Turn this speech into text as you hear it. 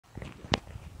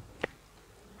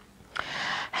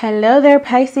Hello there,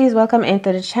 Pisces. Welcome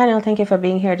into the channel. Thank you for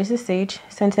being here. This is Sage,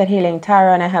 Sunset Healing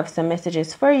Tarot, and I have some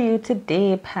messages for you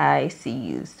today,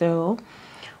 Pisces. So,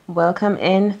 welcome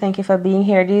in. Thank you for being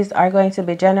here. These are going to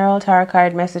be general tarot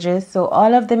card messages. So,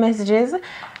 all of the messages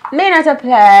may not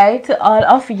apply to all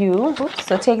of you. Oops,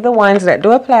 so, take the ones that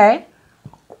do apply,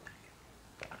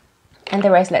 and the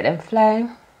rest let them fly.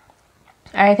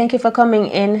 All right, thank you for coming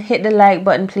in. Hit the like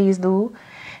button, please do.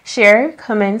 Share,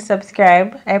 comment,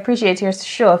 subscribe. I appreciate your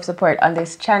show of support on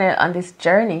this channel, on this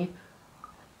journey.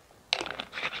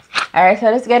 Alright, so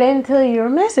let's get into your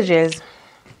messages.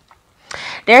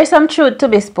 There's some truth to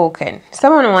be spoken.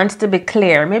 Someone wants to be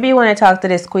clear. Maybe you want to talk to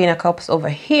this Queen of Cups over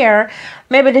here.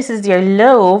 Maybe this is your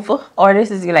love, or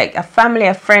this is like a family,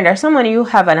 a friend, or someone you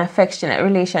have an affectionate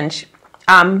relationship,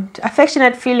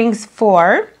 affectionate feelings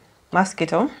for.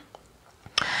 Mosquito.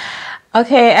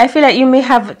 Okay, I feel like you may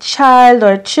have a child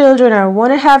or children, or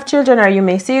want to have children, or you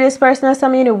may see this person as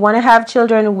someone you want to have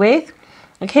children with.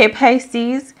 Okay,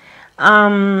 Pisces.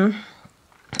 I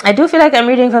do feel like I'm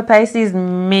reading for Pisces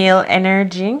male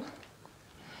energy.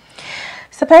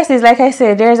 So Pisces, like I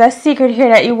said, there's a secret here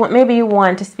that maybe you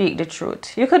want to speak the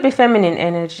truth. You could be feminine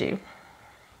energy.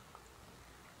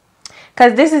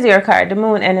 Because this is your card, the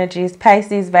moon energy is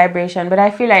Pisces vibration. But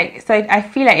I feel like, I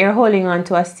feel like you're holding on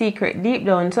to a secret deep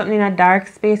down, something in a dark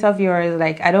space of yours.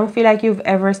 Like, I don't feel like you've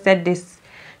ever said this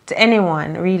to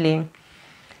anyone, really.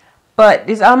 But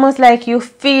it's almost like you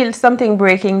feel something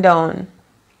breaking down.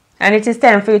 And it is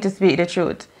time for you to speak the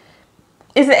truth.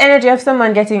 It's the energy of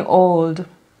someone getting old.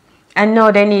 And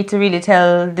now they need to really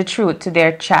tell the truth to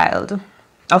their child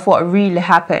of what really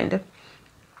happened.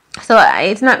 So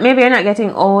it's not, maybe you're not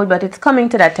getting old, but it's coming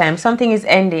to that time. Something is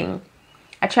ending.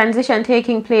 A transition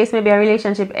taking place. Maybe a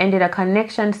relationship ended, a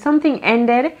connection. Something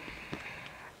ended.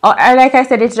 Or like I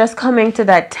said, it's just coming to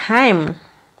that time.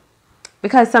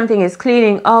 Because something is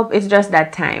cleaning up. It's just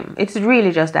that time. It's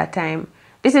really just that time.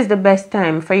 This is the best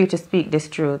time for you to speak this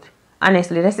truth.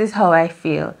 Honestly, this is how I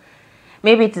feel.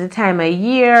 Maybe it's the time of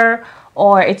year,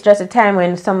 or it's just a time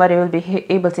when somebody will be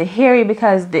able to hear you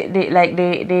because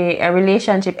a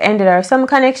relationship ended or some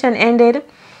connection ended,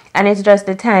 and it's just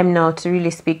the time now to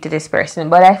really speak to this person.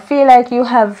 But I feel like you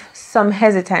have some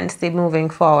hesitancy moving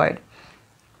forward.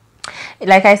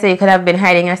 Like I said, you could have been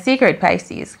hiding a secret,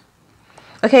 Pisces.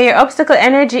 Okay, your obstacle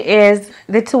energy is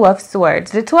the Two of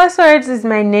Swords. The Two of Swords is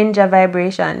my ninja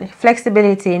vibration.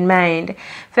 Flexibility in mind,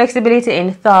 flexibility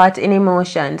in thought, in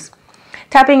emotions.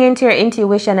 Tapping into your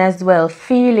intuition as well.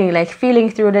 Feeling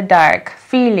through the dark.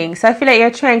 Feeling. So I feel like you're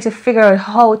trying to figure out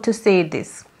how to say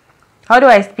this. How do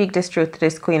I speak this truth to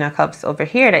this Queen of Cups over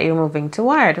here that you're moving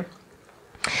toward?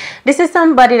 This is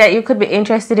somebody that you could be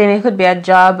interested in. It could be a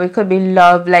job. It could be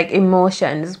love, like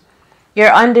emotions.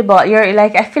 You're on the ball. You're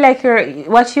like, I feel like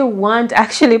what you want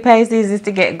actually, Pisces, is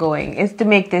to get going. Is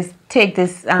to take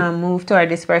this move toward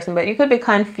this person. But you could be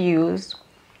confused.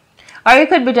 Or you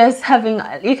could be just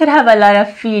you could have a lot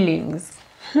of feelings.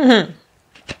 But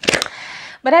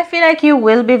I feel like you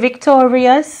will be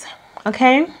victorious.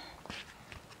 Okay?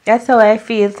 That's how I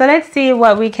feel. So let's see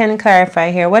what we can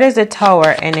clarify here. What is the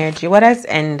Tower energy? What has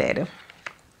ended?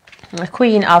 The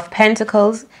Queen of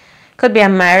Pentacles. Could be a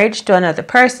marriage to another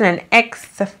person, an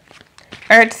ex,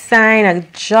 earth sign, a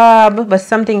job, but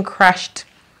something crashed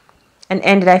and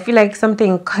ended. I feel like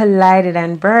something collided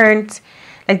and burnt.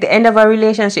 Like the end of a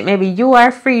relationship. Maybe you are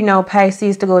free now,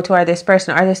 Pisces, to go toward this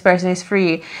person, or this person is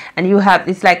free, and you have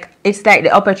it's like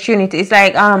the opportunity. It's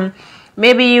like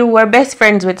maybe you were best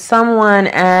friends with someone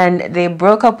and they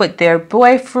broke up with their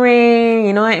boyfriend,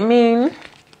 you know what I mean?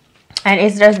 And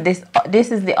it's just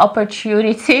this is the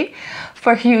opportunity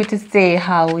for you to say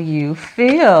how you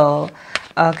feel.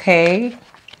 Okay.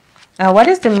 Now what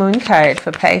is the Moon card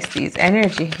for Pisces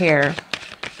energy here?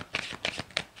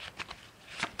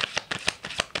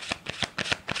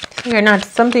 You're not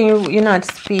you're not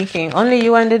speaking. Only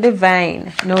you and the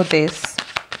divine know this.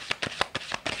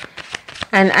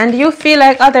 And you feel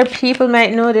like other people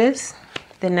might know this.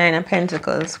 The Nine of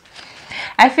Pentacles.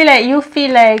 I feel like you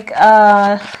feel like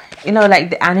you know, like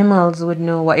the animals would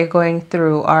know what you're going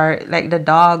through, or like the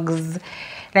dogs,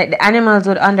 like the animals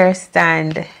would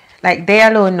understand. Like they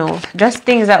alone know. Just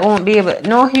things that won't be able,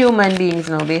 no human beings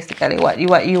know basically what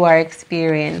you are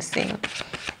experiencing.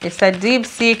 It's a deep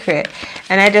secret,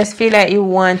 and I just feel like you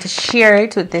want to share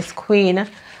it with this Queen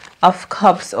of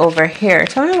Cups over here.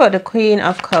 Tell me about the Queen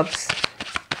of Cups.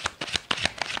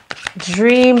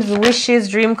 Dreams, wishes,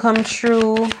 dream come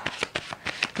true.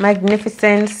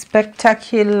 Magnificent,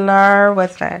 spectacular.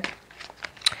 What's that?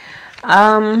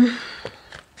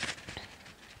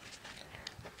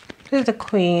 This is the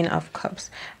Queen of Cups.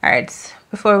 All right,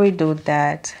 before we do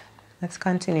that, Let's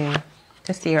continue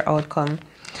to see your outcome.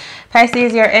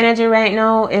 Pisces, your energy right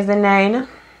now is the 9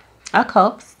 of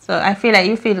Cups. So I feel like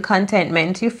you feel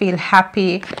contentment. You feel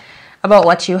happy about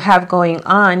what you have going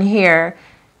on here.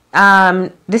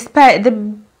 Despite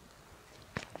the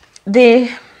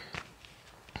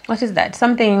what is that?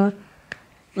 Something,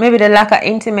 maybe the lack of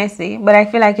intimacy, but I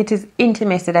feel like it is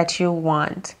intimacy that you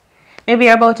want. Maybe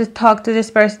you're about to talk to this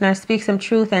person or speak some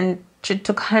truth and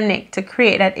to connect, to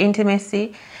create that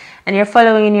intimacy. And you're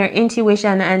following your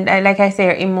intuition and, like I say,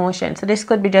 your emotion. So this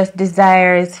could be just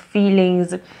desires,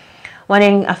 feelings,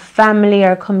 wanting a family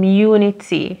or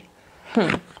community.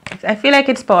 I feel like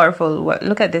it's powerful.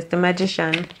 Look at this, the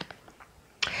Magician.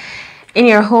 In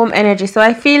your home energy. So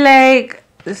I feel like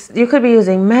you could be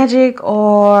using magic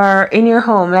or in your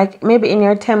home, like maybe in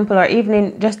your temple or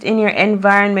even just in your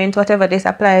environment, whatever this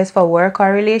applies for work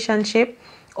or relationship,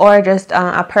 or just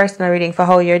a personal reading for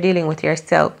how you're dealing with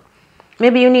yourself.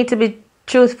 Maybe you need to be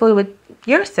truthful with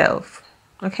yourself,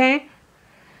 okay?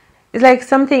 It's like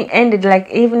something ended, like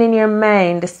even in your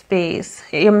mind space,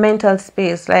 your mental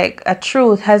space, like a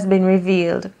truth has been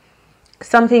revealed.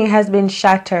 Something has been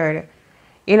shattered.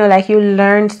 You know, like you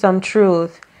learned some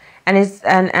truth and it's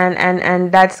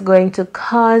and that's going to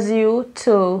cause you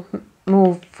to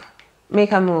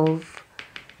make a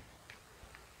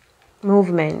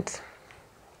movement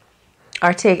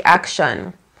or take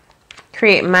action.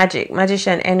 Create magic,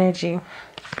 magician energy.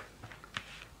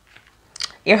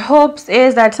 Your hopes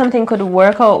is that something could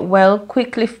work out well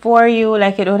quickly for you,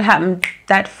 like it would happen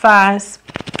that fast.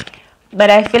 But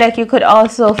I feel like you could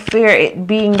also fear it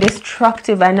being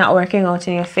destructive and not working out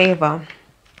in your favor.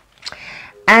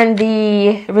 And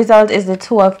the result is the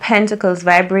 2 of Pentacles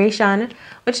vibration,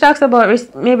 which talks about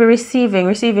maybe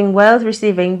receiving wealth,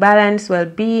 receiving balance,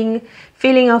 well-being,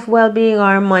 feeling of well-being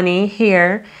or money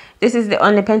here. This is the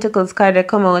only Pentacles card that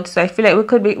come out, so I feel like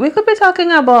we could be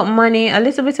talking about money, a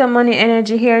little bit of money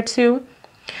energy here too.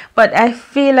 But I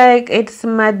feel like it's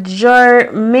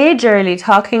majorly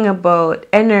talking about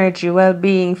energy,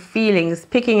 well-being, feelings,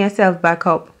 picking yourself back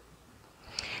up.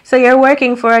 So you're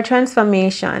working for a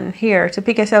transformation here to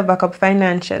pick yourself back up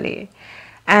financially,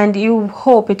 and you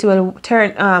hope it will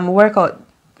work out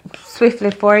swiftly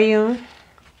for you.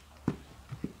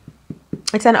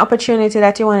 It's an opportunity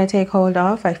that you want to take hold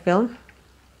of, I feel.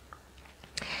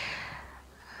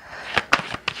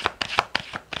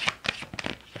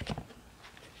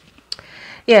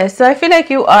 Yeah, so I feel like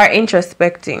you are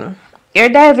introspecting. You're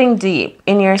diving deep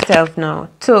in yourself now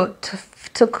to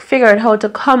figure out how to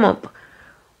come up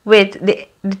with the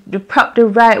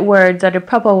right words or the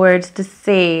proper words to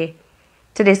say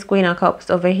to this Queen of Cups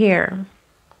over here.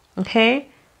 Okay?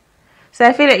 So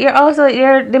I feel like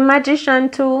you're the Magician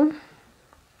too.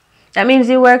 That means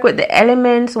you work with the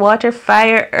elements, water,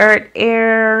 fire, earth,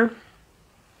 air.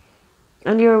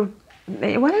 And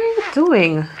what are you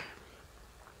doing?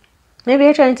 Maybe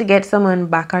you're trying to get someone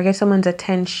back or get someone's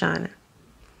attention.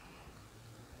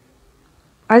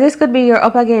 Or this could be you're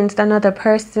up against another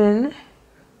person.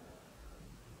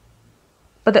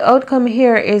 But the outcome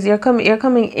here is you're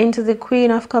coming into the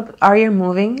Queen of Cups, or you're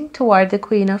moving toward the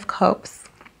Queen of Cups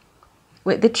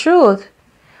with the truth.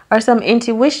 Or some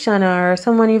intuition or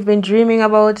someone you've been dreaming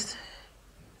about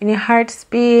in your heart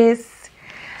space.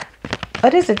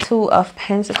 What is the 2 of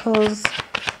Pentacles?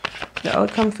 The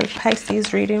outcome for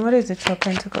Pisces reading. What is the 2 of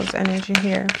Pentacles energy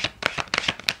here?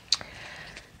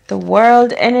 The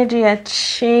World energy, a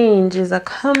change is a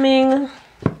coming.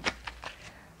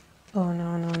 Oh,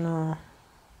 no.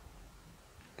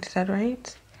 Is that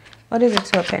right? What is the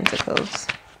 2 of Pentacles?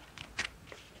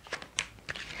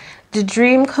 The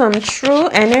dream come true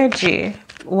energy.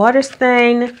 Water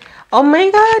sign. Oh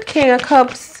my God, King of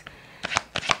Cups.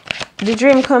 The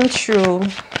dream come true.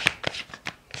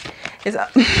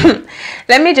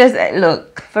 Let me just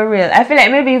look for real. I feel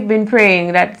like maybe you've been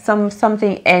praying that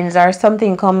something ends or some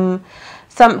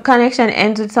connection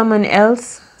ends with someone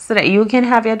else so that you can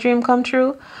have your dream come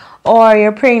true. Or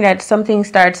you're praying that something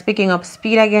starts picking up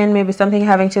speed again, maybe something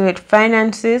having to do with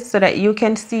finances so that you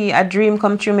can see a dream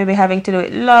come true, maybe having to do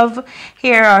with love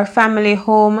here or family,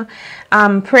 home.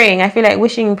 Praying, I feel like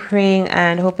wishing, praying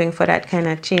and hoping for that kind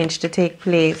of change to take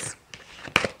place.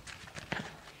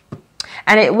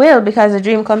 And it will, because the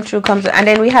dream come true comes. And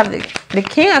then we have the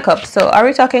King of Cups. So are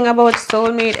we talking about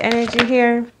soulmate energy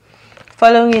here?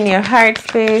 Following in your heart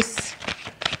space.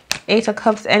 8 of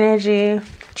Cups energy.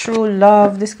 True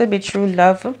love. This could be true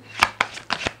love.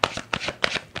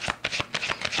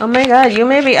 Oh my God, you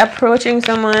may be approaching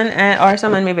someone or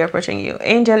someone may be approaching you.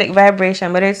 Angelic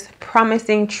vibration, but it's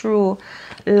promising true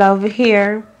love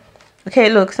here.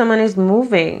 Okay, look, someone is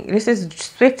moving. This is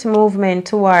swift movement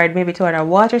toward, maybe toward a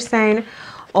water sign,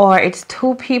 or it's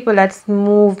two people that's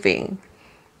moving.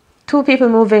 Two people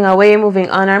moving away, moving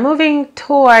on, or moving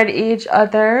toward each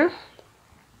other.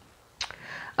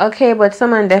 Okay, but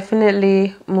someone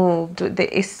definitely moved.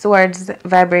 It's towards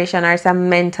vibration, or it's a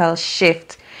mental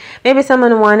shift. Maybe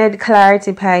someone wanted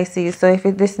clarity, Pisces. So if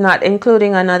this is not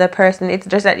including another person, it's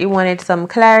just that you wanted some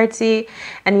clarity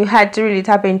and you had to really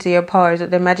tap into your powers with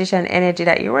the magician energy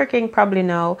that you're working probably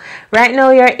now. Right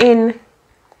now you're in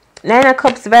Nine of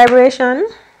Cups vibration,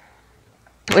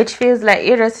 which feels like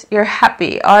you're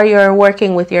happy or you're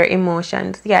working with your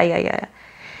emotions. Yeah.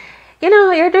 You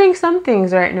know, you're doing some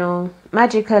things right now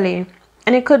magically,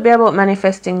 and it could be about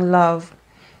manifesting love.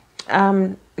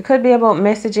 It could be about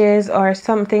messages or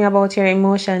something about your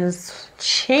emotions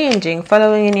changing,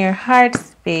 following in your heart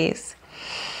space.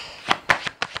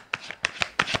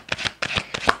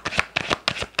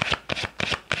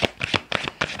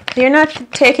 You're not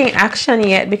taking action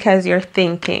yet because you're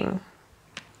thinking.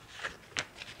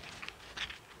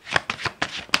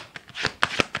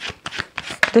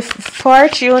 The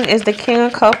Fortune is the King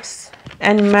of Cups,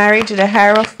 and marriage, the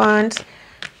Hierophant,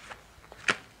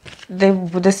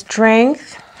 the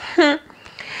Strength.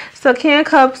 So King of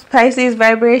Cups, Pisces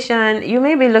vibration, you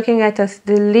may be looking at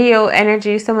the Leo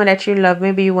energy, someone that you love.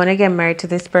 Maybe you want to get married to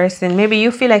this person. Maybe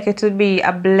you feel like it would be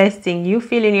a blessing. You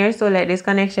feel in your soul like this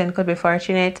connection could be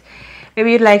fortunate.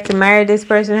 Maybe you'd like to marry this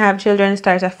person, have children,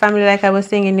 start a family like I was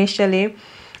saying initially.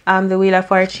 The Wheel of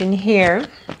Fortune here.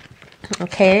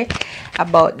 Okay,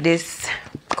 about this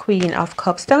Queen of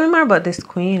Cups. Tell me more about this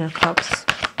Queen of Cups.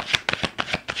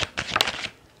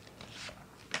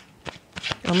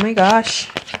 Oh my gosh.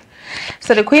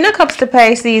 So the Queen of Cups to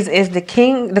Pisces is the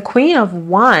Queen of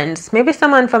Wands. Maybe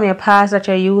someone from your past that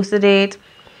you used to date.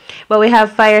 But we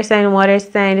have fire sign, water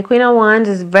sign. The Queen of Wands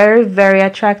is very, very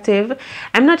attractive.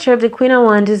 I'm not sure if the Queen of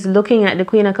Wands is looking at the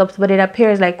Queen of Cups, but it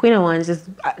appears like Queen of Wands is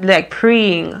like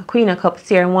preying Queen of Cups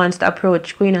here and wants to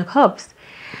approach Queen of Cups.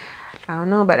 I don't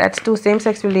know, but that's two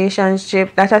same-sex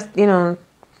relationship. That has, you know.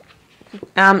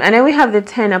 And then we have the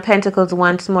Ten of Pentacles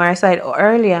once more. I saw it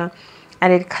earlier.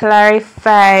 And it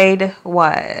clarified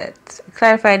what? It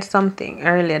clarified something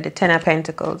earlier, the Ten of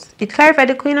Pentacles. It clarified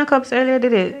the Queen of Cups earlier,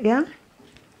 did it? Yeah?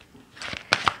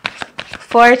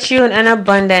 Fortune and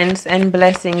abundance and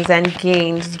blessings and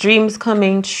gains. Dreams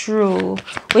coming true.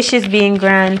 Wishes being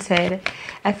granted.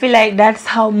 I feel like that's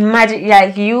how magic,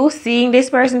 like you seeing this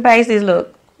person, Pisces,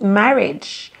 look.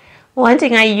 Marriage.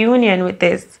 Wanting a union with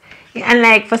this. And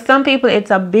like for some people, it's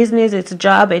a business, it's a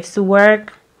job, it's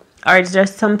work. Or it's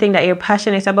just something that you're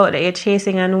passionate about, that you're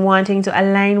chasing and wanting to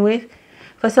align with.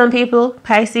 For some people,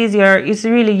 Pisces, it's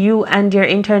really you and your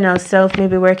internal self,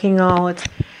 maybe working out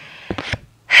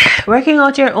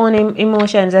your own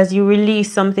emotions as you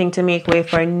release something to make way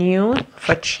for new,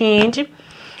 for change.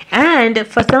 And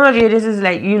for some of you, this is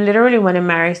like you literally want to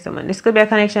marry someone. This could be a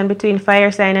connection between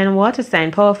fire sign and water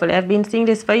sign. Powerful. I've been seeing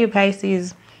this for you,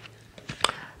 Pisces.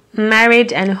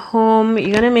 Marriage and home,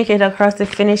 you're gonna make it across the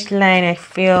finish line, I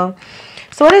feel.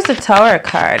 So what is the Tower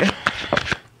card?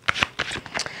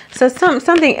 So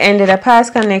something ended, a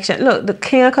past connection. Look, the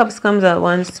King of Cups comes out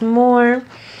once more.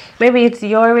 Maybe it's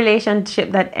your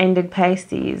relationship that ended,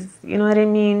 Pisces, you know what I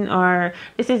mean? Or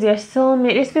this is your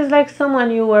soulmate. This feels like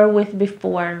someone you were with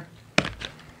before,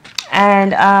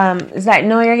 and it's like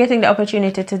now you're getting the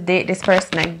opportunity to date this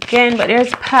person again, but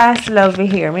there's past love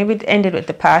here. Maybe it ended with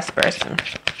the past person.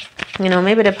 You know,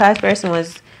 maybe the past person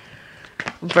was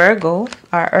Virgo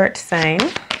or Earth sign.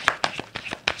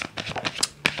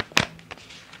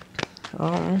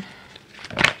 Oh.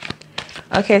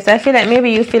 Okay, so I feel like maybe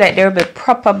you feel like there will be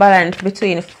proper balance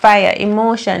between fire,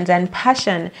 emotions, and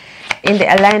passion in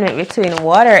the alignment between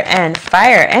water and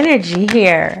fire energy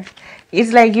here.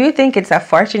 It's like you think it's a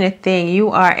fortunate thing. You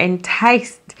are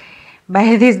enticed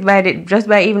by this, just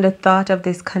by even the thought of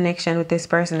this connection with this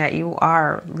person that you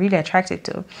are really attracted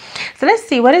to. So let's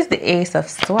see, what is the Ace of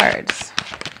Swords?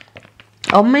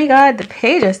 Oh my God, the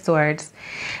Page of Swords.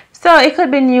 So it could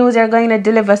be news. You're going to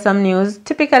deliver some news.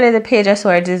 Typically, the Page of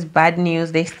Swords is bad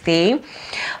news, they say.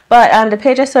 But the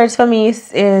Page of Swords for me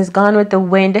is Gone with the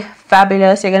Wind.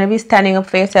 Fabulous. You're going to be standing up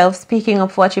for yourself, speaking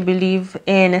up for what you believe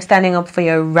in, standing up for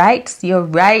your rights,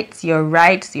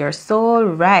 your soul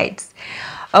rights.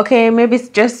 Okay, maybe it's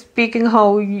just speaking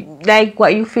how, like,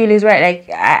 what you feel is right.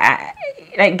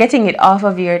 Like getting it off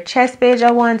of your chest, Page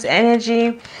of Wands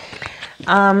energy.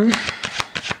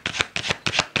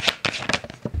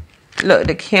 Look,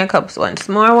 the King of Cups once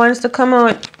more wants to come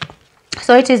out.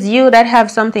 So it is you that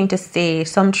have something to say,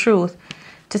 some truth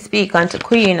to speak onto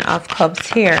Queen of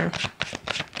Cups here.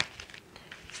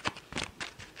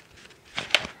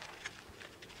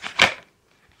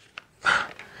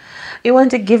 You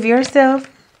want to give yourself.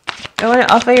 You want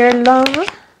to offer your love.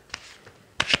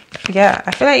 Yeah,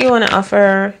 I feel like you want to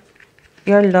offer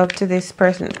your love to this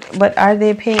person. But are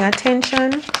they paying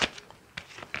attention?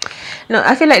 No,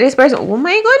 I feel like this person, oh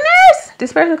my goodness,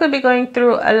 this person could be going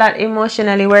through a lot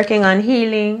emotionally, working on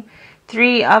healing.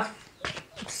 3 of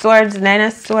Swords, 9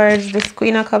 of Swords, this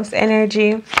Queen of Cups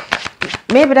energy.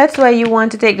 Maybe that's why you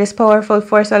want to take this powerful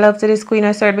force of love to this Queen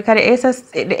of Swords, because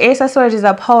the Ace of Swords is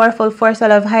a powerful force of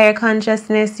love, higher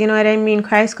consciousness, you know what I mean,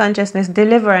 Christ consciousness,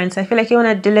 deliverance. I feel like you want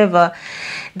to deliver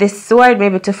this sword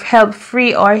maybe to help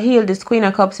free or heal this Queen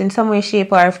of Cups in some way,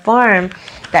 shape or form,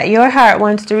 that your heart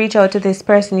wants to reach out to this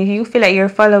person. You feel like you're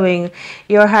following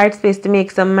your heart space to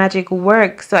make some magic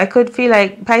work. So I could feel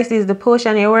like Pisces, the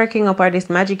potion you're working up or this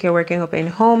magic you're working up in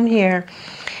home here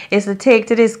is to take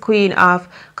to this Queen of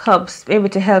Cups, maybe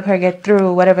to help her get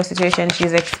through whatever situation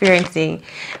she's experiencing.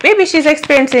 Maybe she's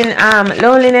experiencing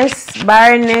loneliness,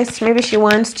 barrenness. Maybe she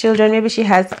wants children. Maybe she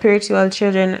has spiritual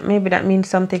children. Maybe that means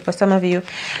something for some of you.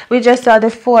 We just saw the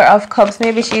 4 of Cups.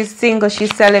 Maybe she's single,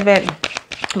 she's celibate.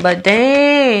 But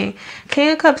dang,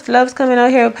 King of Cups loves coming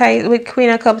out here with Queen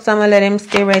of Cups. I'm gonna let him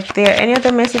stay right there. Any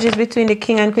other messages between the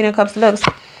King and Queen of Cups loves?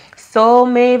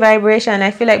 Soulmate vibration.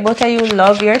 I feel like both of you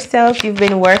love yourself. You've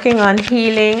been working on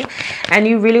healing and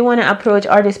you really want to approach,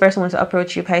 or this person wants to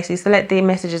approach you, Pisces. So let the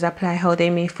messages apply how they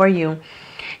may for you.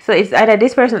 So it's either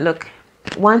this person, look,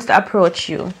 wants to approach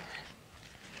you,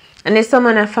 and there's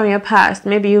someone from your past.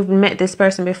 Maybe you've met this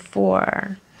person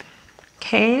before.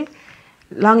 Okay,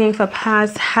 longing for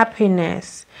past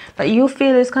happiness, but you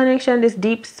feel this connection, this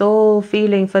deep soul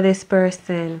feeling for this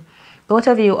person. Both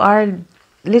of you are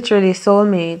literally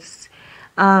soulmates,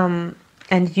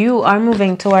 and you are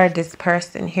moving toward this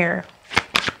person here.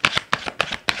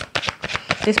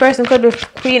 This person could be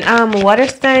Queen water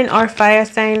sign or fire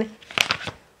sign.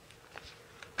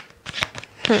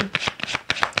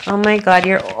 Oh my God,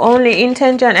 your only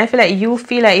intention, I feel like you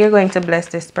feel like you're going to bless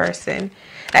this person,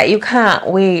 that you can't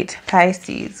wait,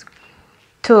 Pisces,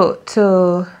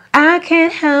 to I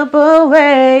can't help but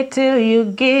wait till you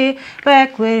get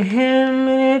back with him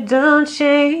and it don't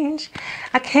change.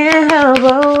 I can't help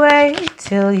but wait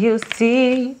till you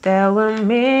see that we're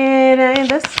made ain't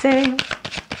the same.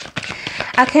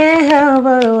 I can't help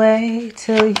but wait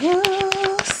till you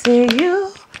see you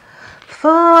for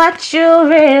what you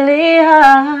really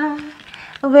are.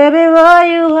 Baby boy,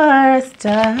 you are a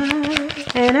star,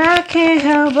 and I can't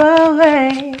help but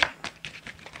wait.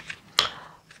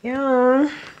 Yeah,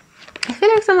 I feel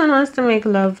like someone wants to make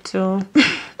love too.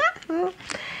 I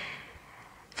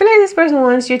feel like this person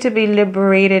wants you to be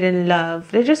liberated in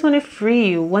love. They just want to free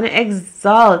you, want to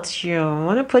exalt you,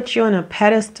 want to put you on a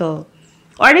pedestal.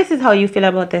 Or this is how you feel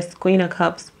about this Queen of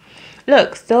Cups.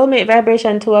 Look, soulmate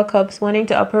vibration, 2 of Cups, wanting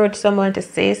to approach someone to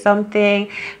say something.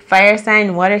 Fire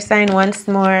sign, water sign once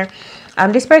more.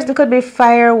 This person could be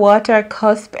fire, water,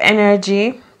 cusp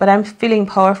energy. But I'm feeling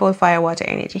powerful fire, water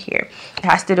energy here. It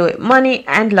has to do with money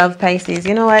and love, Pisces.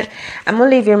 You know what? I'm going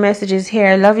to leave your messages here.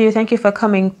 I love you. Thank you for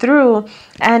coming through.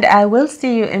 And I will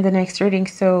see you in the next reading.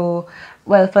 So,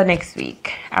 well, for next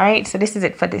week. All right. So this is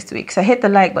it for this week. So hit the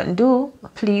like button.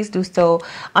 Please do so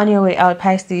on your way out,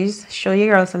 Pisces. Show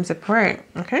your girl some support.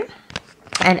 Okay.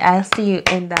 And I'll see you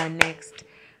in the next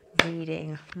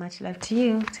reading. Much love to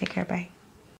you. Take care. Bye.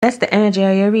 That's the energy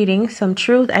of your reading. Some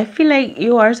truth. I feel like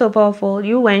you are so powerful.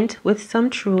 You went with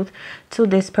some truth to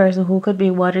this person who could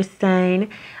be water sign,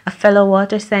 a fellow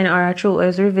water sign, or a truth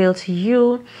was revealed to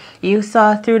you. You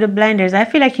saw through the blinders. I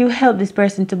feel like you helped this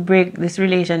person to break this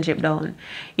relationship down.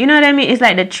 You know what I mean? It's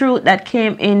like the truth that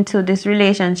came into this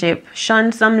relationship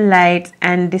shone some light,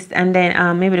 and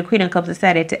then maybe the Queen of Cups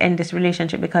decided to end this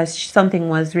relationship because something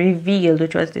was revealed,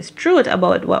 which was this truth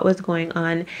about what was going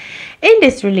on in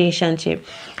this relationship.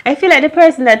 I feel like the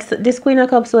person that this Queen of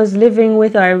Cups was living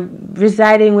with or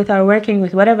residing with or working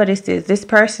with, whatever this is, this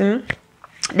person,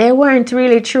 they weren't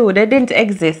really true. They didn't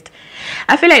exist.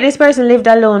 I feel like this person lived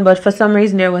alone, but for some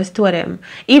reason there was 2 of them,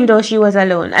 even though she was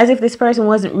alone, as if this person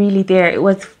wasn't really there. It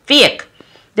was fake.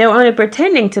 They were only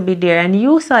pretending to be there, and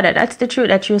you saw that. That's the truth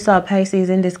that you saw,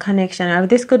 Pisces, in this connection. Or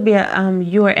this could be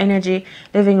your energy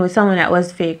living with someone that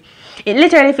was fake. It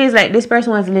literally feels like this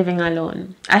person was living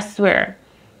alone. I swear.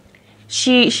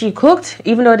 She cooked,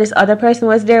 even though this other person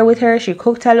was there with her. She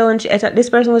cooked alone. This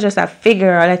person was just a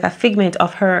figure, or like a figment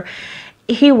of her.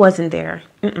 He wasn't there.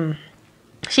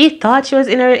 She thought she was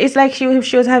in a... It's like she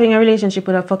was having a relationship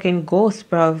with a fucking ghost,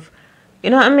 bruv.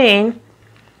 You know what I mean?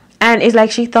 And it's like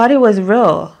she thought it was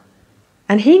real.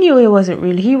 And he knew it wasn't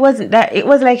real. He wasn't that... It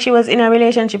was like she was in a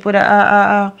relationship with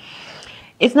a...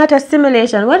 It's not a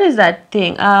simulation. What is that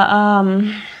thing?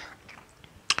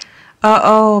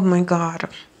 Oh my God.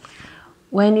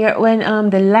 When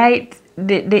the light,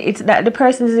 it's that the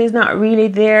person is not really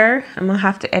there. I'm gonna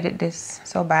have to edit this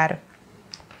so bad.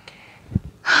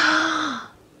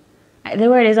 The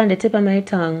word is on the tip of my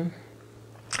tongue.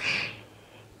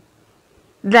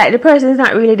 Like the person is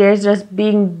not really there, it's just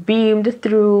being beamed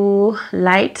through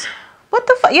light. What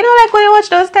the fuck? You know, like when you watch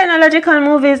those technological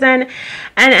movies and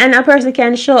a person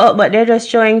can show up, but they're just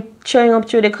showing up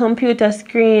through the computer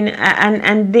screen,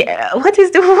 and they, what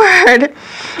is the word?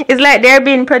 It's like they're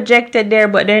being projected there,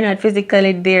 but they're not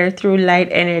physically there through light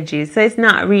energy. So it's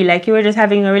not real. Like you were just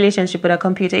having a relationship with a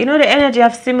computer. You know the energy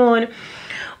of Simone,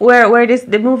 where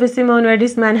the movie Simone, where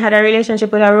this man had a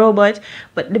relationship with a robot,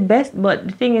 but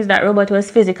the thing is that robot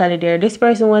was physically there. This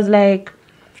person was like,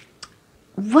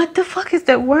 what the fuck is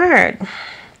that word?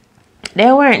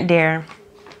 They weren't there.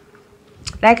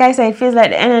 Like I said, it feels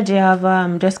like the energy of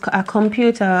just a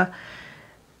computer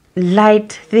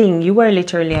light thing. You were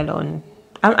literally alone.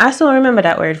 I still remember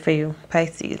that word for you,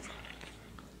 Pisces.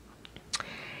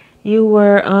 You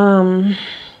were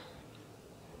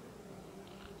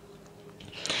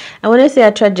I want to say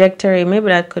a trajectory. Maybe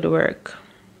that could work.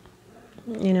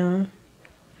 You know,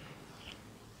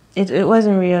 it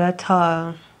wasn't real at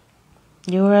all.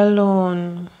 You were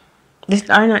alone. This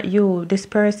are not you, this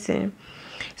person.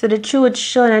 So the truth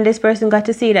shone, and this person got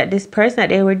to see that this person that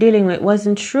they were dealing with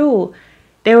wasn't true.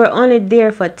 They were only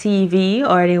there for TV,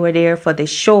 or they were there for the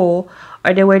show,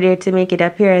 or they were there to make it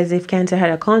appear as if Cancer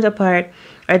had a counterpart,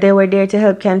 or they were there to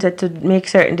help Cancer to make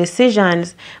certain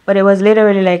decisions. But it was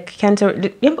literally like Cancer.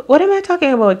 What am I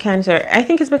talking about, Cancer? I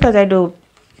think it's because I do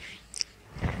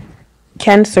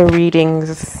Cancer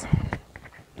readings.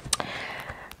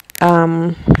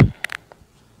 My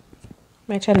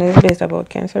channel is based about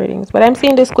Cancer readings, but I'm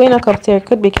seeing this Queen of Cups here. It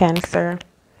could be Cancer,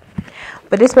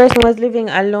 but this person was living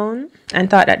alone and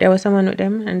thought that there was someone with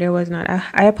them, and there was not.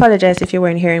 I apologize if you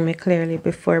weren't hearing me clearly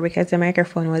before, because the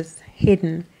microphone was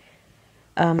hidden.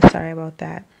 Sorry about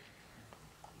that.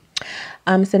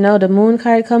 So now the Moon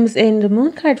card comes in. The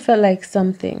Moon card felt like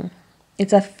something.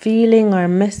 It's a feeling or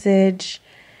message,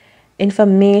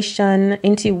 information,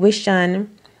 intuition.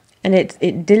 And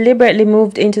it deliberately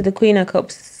moved into the Queen of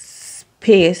Cups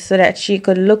space so that she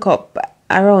could look up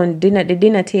around the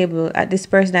dinner table at this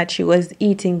person that she was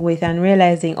eating with, and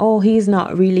realizing, oh, he's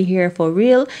not really here for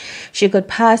real. She could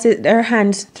pass her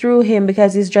hands through him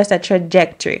because it's just a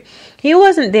trajectory. He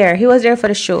wasn't there. He was there for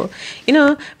the show. You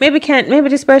know, maybe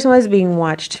this person was being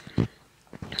watched.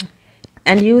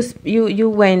 And you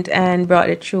went and brought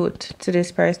the truth to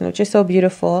this person, which is so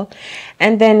beautiful.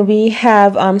 And then we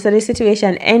have so the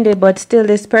situation ended, but still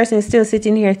this person is still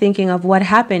sitting here thinking of what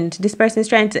happened. This person is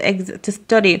trying to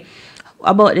study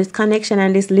about this connection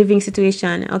and this living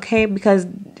situation, okay? Because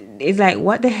it's like,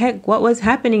 what the heck, what was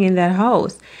happening in that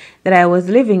house that I was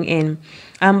living in?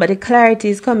 But the clarity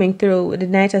is coming through with the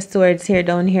Knight of Swords here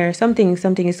down here. Something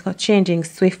is changing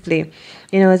swiftly.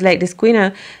 You know, it's like this Queen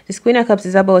of Cups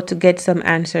is about to get some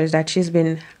answers that she's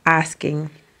been asking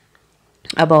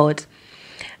about.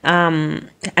 And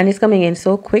it's coming in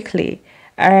so quickly.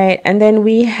 All right. And then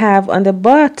we have on the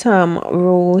bottom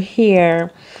row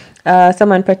here,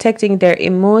 someone protecting their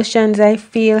emotions, I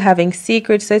feel, having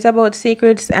secrets. So it's about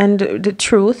secrets and the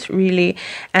truth, really,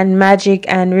 and magic,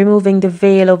 and removing the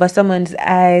veil over someone's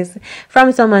eyes,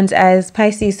 from someone's eyes,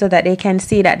 Pisces, so that they can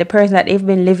see that the person that they've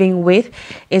been living with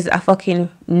is a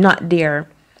fucking not there.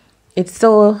 It's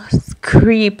so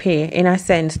creepy in a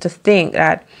sense to think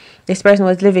that this person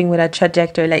was living with a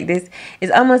trajectory like this.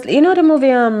 It's almost, you know, the movie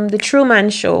The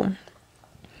Truman Show,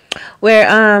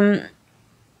 where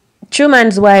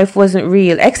Truman's wife wasn't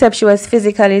real, except she was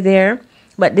physically there.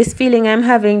 But this feeling I'm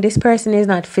having, this person is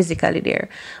not physically there.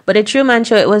 But the Truman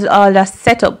Show, it was all a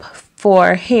setup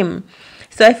for him.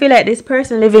 So I feel like this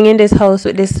person living in this house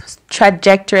with this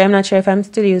trajectory, I'm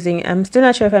still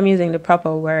not sure if I'm using the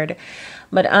proper word.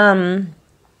 But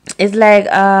it's like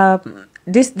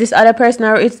this other person,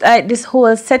 or it's like this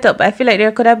whole setup. I feel like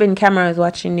there could have been cameras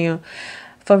watching you.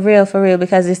 For real,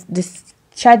 because this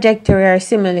trajectory or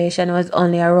simulation was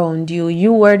only around you.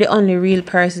 You were the only real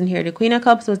person here. The Queen of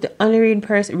Cups was the only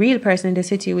real person in the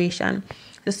situation.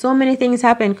 So many things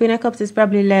happened. Queen of Cups is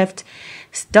probably left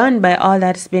stunned by all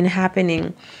that's been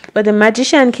happening. But the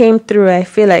Magician came through. I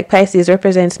feel like Pisces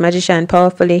represents Magician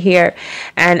powerfully here,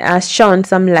 and has shown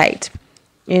some light.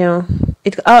 You know,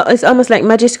 it's almost like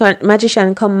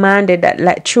Magician commanded that,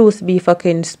 like, truth be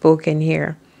fucking spoken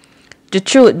here. The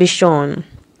truth be shown.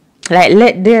 Like,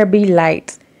 let there be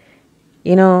light,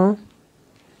 you know,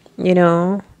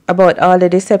 about all the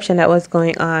deception that was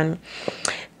going on.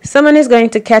 Someone is going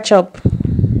to catch up.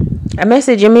 A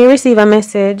message, you may receive a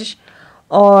message,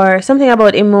 or something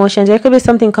about emotions. There could be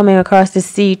something coming across the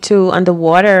sea too, on the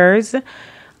waters,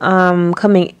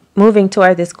 moving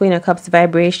toward this Queen of Cups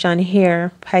vibration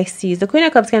here, Pisces. The Queen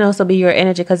of Cups can also be your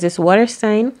energy because this water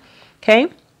sign, okay?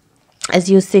 As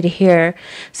you sit here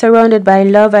surrounded by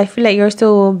love, I feel like you're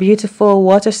so beautiful.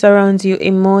 Water surrounds you,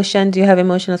 emotions, you have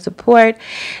emotional support.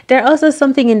 There's also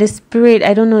something in the spirit,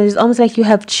 I don't know, it's almost like you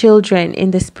have children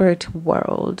in the spirit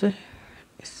world.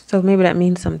 So maybe that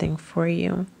means something for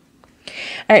you.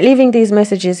 All right, leaving these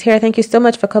messages here. Thank you so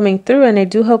much for coming through, and I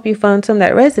do hope you found some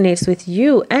that resonates with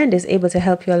you and is able to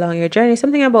help you along your journey.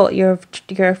 Something about your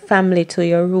family, to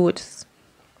your roots,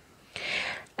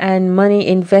 and money,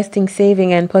 investing,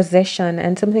 saving, and possession,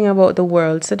 and something about the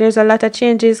world. So there's a lot of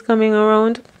changes coming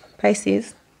around,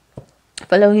 Pisces.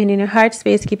 Following in your heart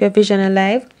space, keep your vision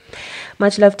alive.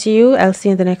 Much love to you. I'll see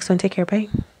you in the next one. Take care. Bye.